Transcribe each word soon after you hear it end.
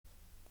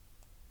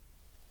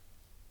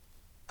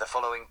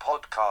following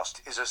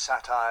podcast is a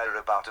satire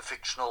about a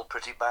fictional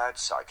pretty bad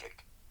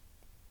psychic.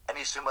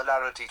 Any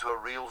similarity to a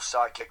real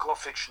psychic or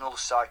fictional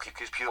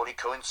psychic is purely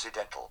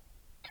coincidental.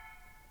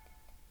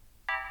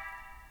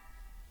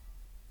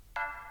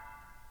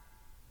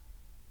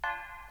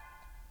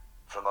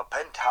 From a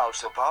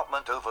penthouse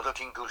apartment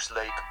overlooking Goose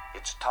Lake,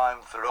 it's time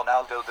for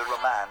Ronaldo the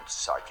Romance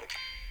Psychic.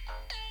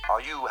 Are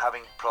you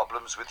having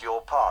problems with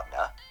your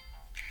partner?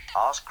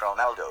 Ask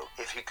Ronaldo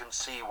if he can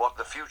see what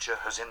the future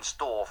has in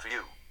store for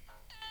you.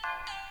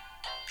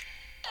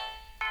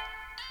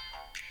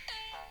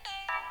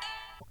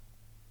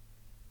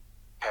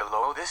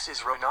 Hello, this is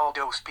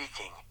Ronaldo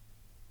speaking.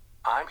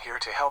 I'm here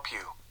to help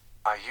you.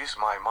 I use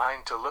my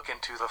mind to look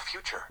into the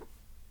future.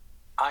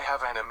 I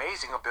have an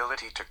amazing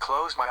ability to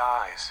close my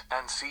eyes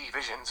and see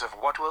visions of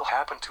what will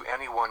happen to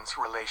anyone's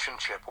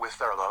relationship with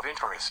their love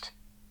interest.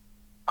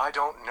 I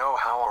don't know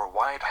how or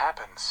why it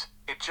happens,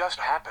 it just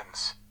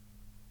happens.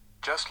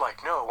 Just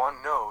like no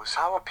one knows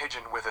how a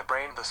pigeon with a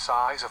brain the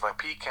size of a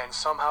pea can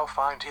somehow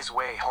find his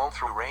way home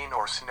through rain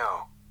or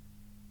snow.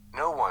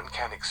 No one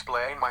can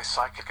explain my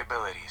psychic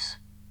abilities.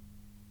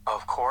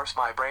 Of course,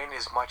 my brain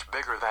is much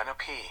bigger than a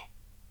pea.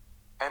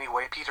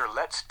 Anyway, Peter,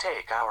 let's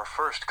take our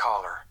first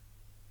caller.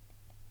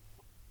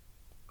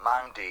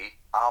 Mandy,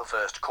 our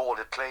first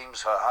caller,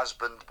 claims her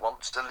husband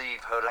wants to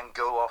leave her and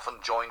go off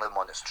and join a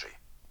monastery.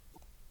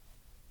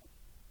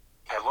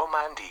 Hello,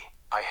 Mandy.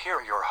 I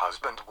hear your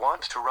husband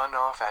wants to run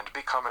off and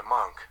become a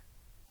monk.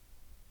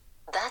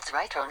 That's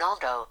right,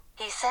 Ronaldo.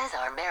 He says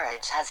our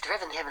marriage has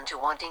driven him into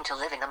wanting to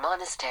live in a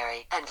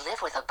monastery and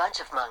live with a bunch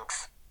of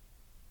monks.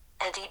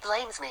 And he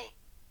blames me.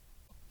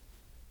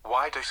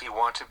 Why does he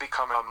want to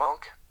become a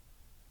monk?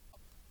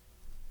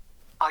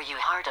 Are you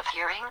hard of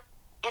hearing?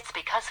 It's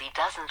because he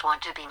doesn't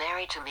want to be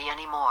married to me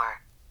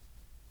anymore.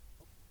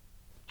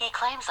 He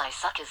claims I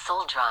suck his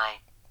soul dry.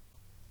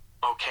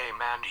 Okay,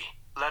 Mandy,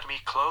 let me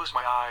close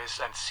my eyes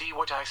and see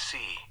what I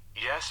see.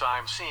 Yes,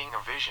 I'm seeing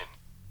a vision.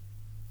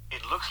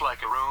 It looks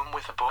like a room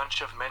with a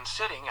bunch of men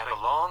sitting at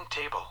a long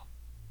table.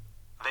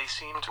 They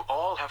seem to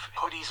all have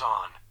hoodies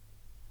on.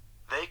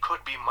 They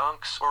could be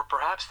monks, or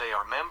perhaps they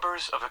are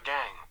members of a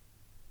gang.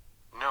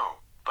 No,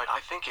 but I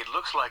think it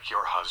looks like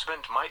your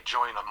husband might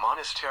join a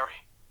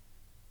monastery.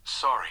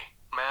 Sorry,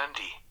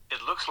 Mandy,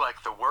 it looks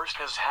like the worst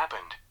has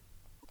happened.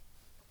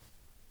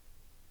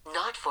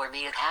 Not for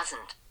me, it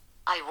hasn't.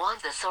 I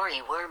want the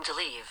sorry worm to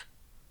leave.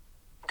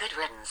 Good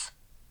riddance.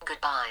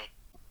 Goodbye.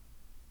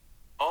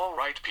 All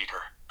right,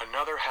 Peter,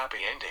 another happy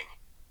ending.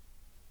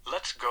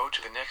 Let's go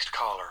to the next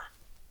caller.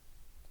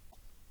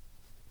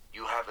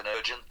 You have an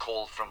urgent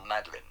call from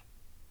Madeline.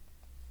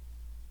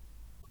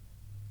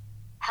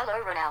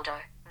 Hello, Ronaldo.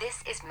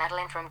 This is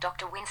Madeline from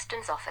Dr.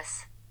 Winston's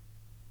office.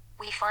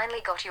 We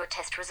finally got your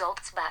test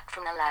results back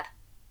from the lab.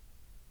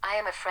 I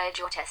am afraid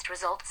your test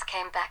results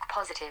came back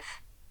positive.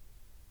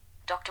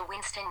 Dr.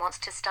 Winston wants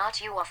to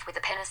start you off with a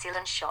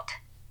penicillin shot.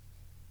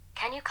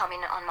 Can you come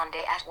in on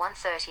Monday at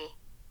 1:30?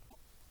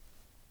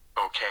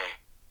 Okay,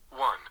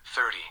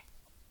 1:30.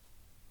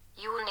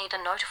 You will need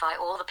to notify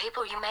all the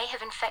people you may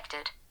have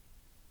infected.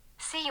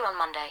 See you on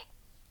Monday.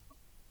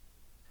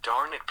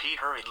 Darn it,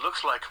 Peter, it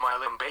looks like my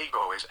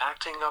lumbago is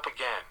acting up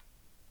again.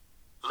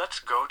 Let's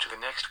go to the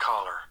next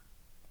caller.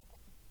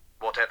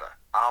 Whatever.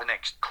 Our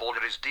next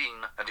caller is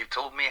Dean, and he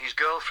told me his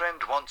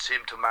girlfriend wants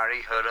him to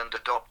marry her and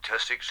adopt her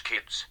 6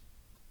 kids.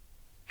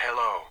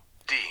 Hello,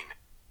 Dean.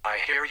 I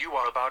hear you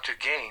are about to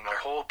gain a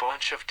whole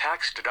bunch of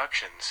tax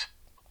deductions.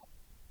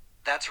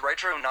 That's right,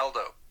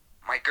 Ronaldo.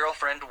 My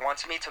girlfriend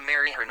wants me to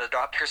marry her and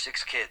adopt her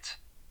 6 kids.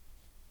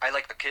 I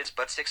like the kids,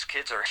 but 6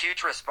 kids are a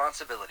huge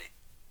responsibility.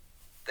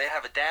 They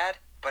have a dad,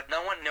 but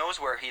no one knows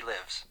where he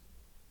lives.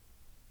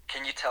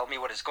 Can you tell me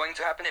what is going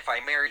to happen if I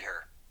marry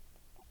her?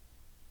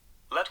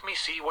 Let me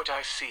see what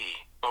I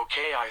see.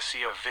 Okay, I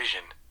see a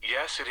vision.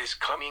 Yes, it is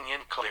coming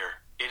in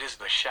clear. It is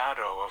the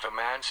shadow of a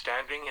man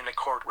standing in a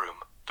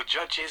courtroom. The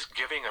judge is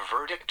giving a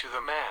verdict to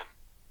the man.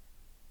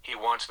 He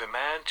wants the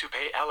man to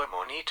pay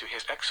alimony to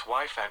his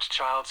ex-wife and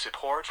child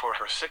support for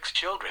her 6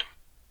 children.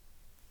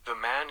 The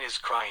man is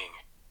crying.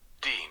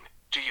 Dean,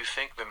 do you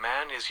think the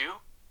man is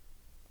you?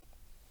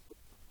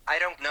 I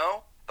don't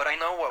know, but I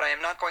know what I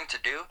am not going to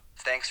do.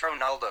 Thanks,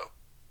 Ronaldo.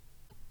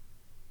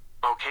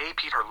 Okay,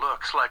 Peter,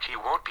 looks like he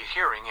won't be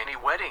hearing any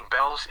wedding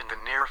bells in the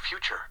near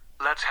future.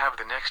 Let's have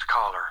the next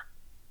caller.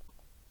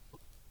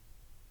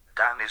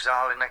 Dan is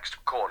our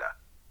next caller.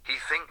 He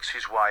thinks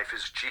his wife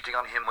is cheating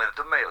on him with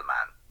the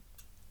mailman.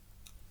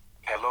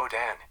 Hello,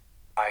 Dan.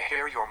 I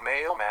hear your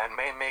mailman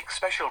may make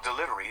special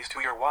deliveries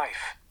to your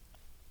wife.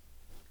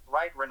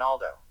 Right,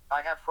 Ronaldo.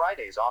 I have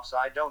Fridays off, so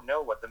I don't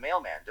know what the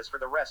mailman does for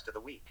the rest of the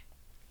week.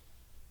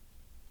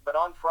 But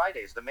on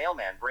Fridays the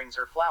mailman brings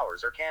her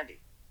flowers or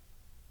candy.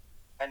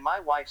 And my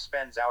wife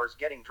spends hours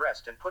getting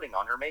dressed and putting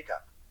on her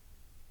makeup.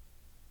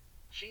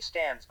 She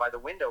stands by the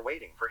window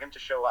waiting for him to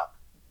show up.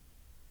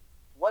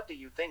 What do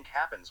you think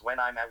happens when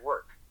I'm at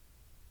work?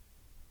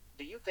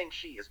 Do you think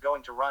she is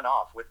going to run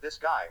off with this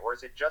guy, or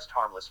is it just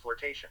harmless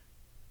flirtation?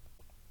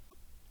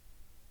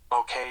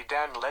 Okay,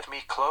 Dan, let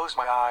me close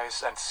my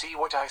eyes and see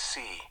what I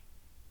see.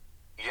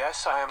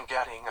 Yes, I am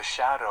getting a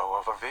shadow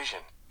of a vision.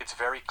 It's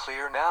very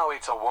clear now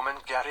it's a woman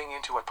getting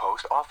into a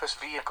post office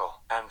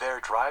vehicle, and they're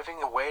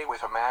driving away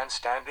with a man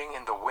standing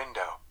in the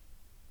window.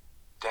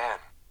 Dan,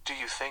 do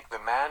you think the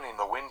man in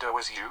the window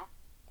is you?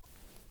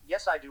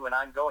 Yes, I do, and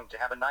I'm going to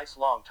have a nice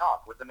long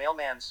talk with the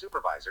mailman's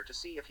supervisor to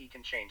see if he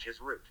can change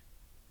his route.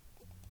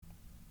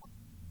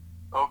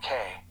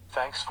 Okay,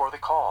 thanks for the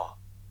call.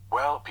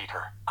 Well,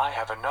 Peter, I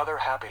have another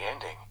happy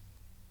ending.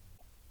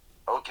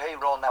 Okay,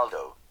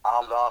 Ronaldo.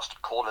 Our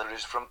last caller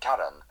is from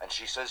Karen, and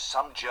she says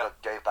some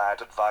jerk gave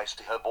bad advice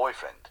to her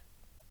boyfriend.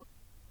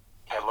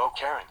 Hello,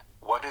 Karen.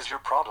 What is your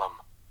problem?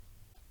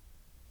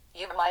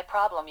 You're my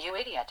problem, you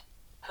idiot.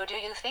 Who do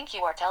you think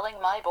you are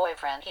telling my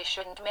boyfriend he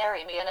shouldn't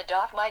marry me and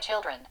adopt my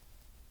children?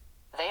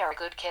 They are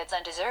good kids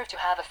and deserve to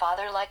have a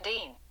father like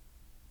Dean.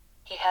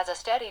 He has a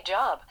steady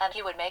job, and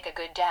he would make a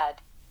good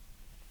dad.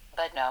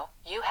 But no,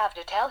 you have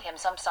to tell him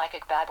some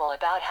psychic babble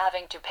about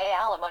having to pay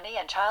alimony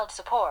and child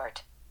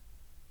support.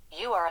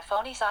 You are a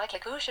phony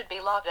psychic who should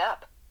be locked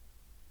up.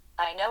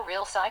 I know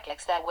real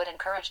psychics that would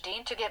encourage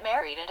Dean to get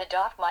married and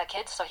adopt my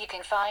kids so he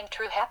can find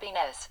true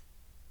happiness.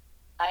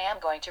 I am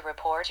going to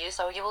report you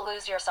so you will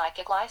lose your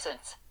psychic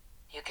license.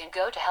 You can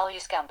go to hell, you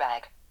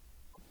scumbag.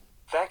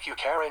 Thank you,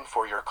 Karen,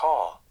 for your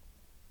call.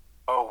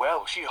 Oh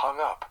well, she hung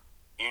up.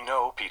 You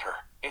know, Peter,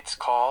 it's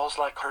calls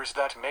like hers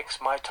that makes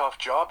my tough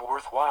job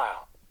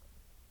worthwhile.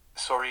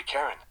 Sorry,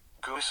 Karen.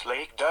 Goose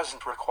Lake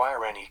doesn't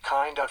require any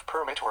kind of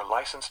permit or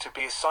license to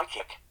be a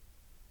psychic.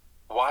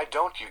 Why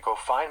don't you go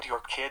find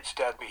your kid's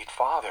deadbeat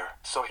father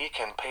so he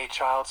can pay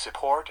child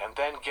support and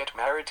then get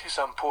married to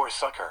some poor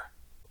sucker?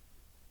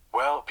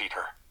 Well,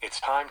 Peter, it's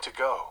time to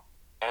go.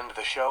 End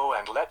the show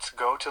and let's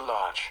go to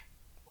lunch.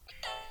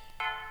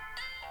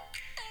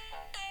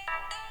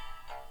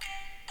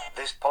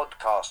 This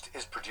podcast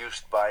is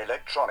produced by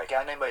Electronic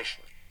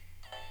Animation.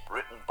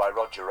 Written by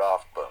Roger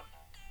Raftbone.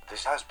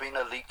 This has been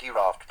a Leaky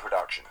Raft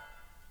production.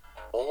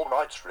 All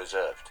rights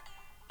reserved.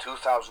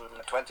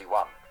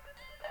 2021.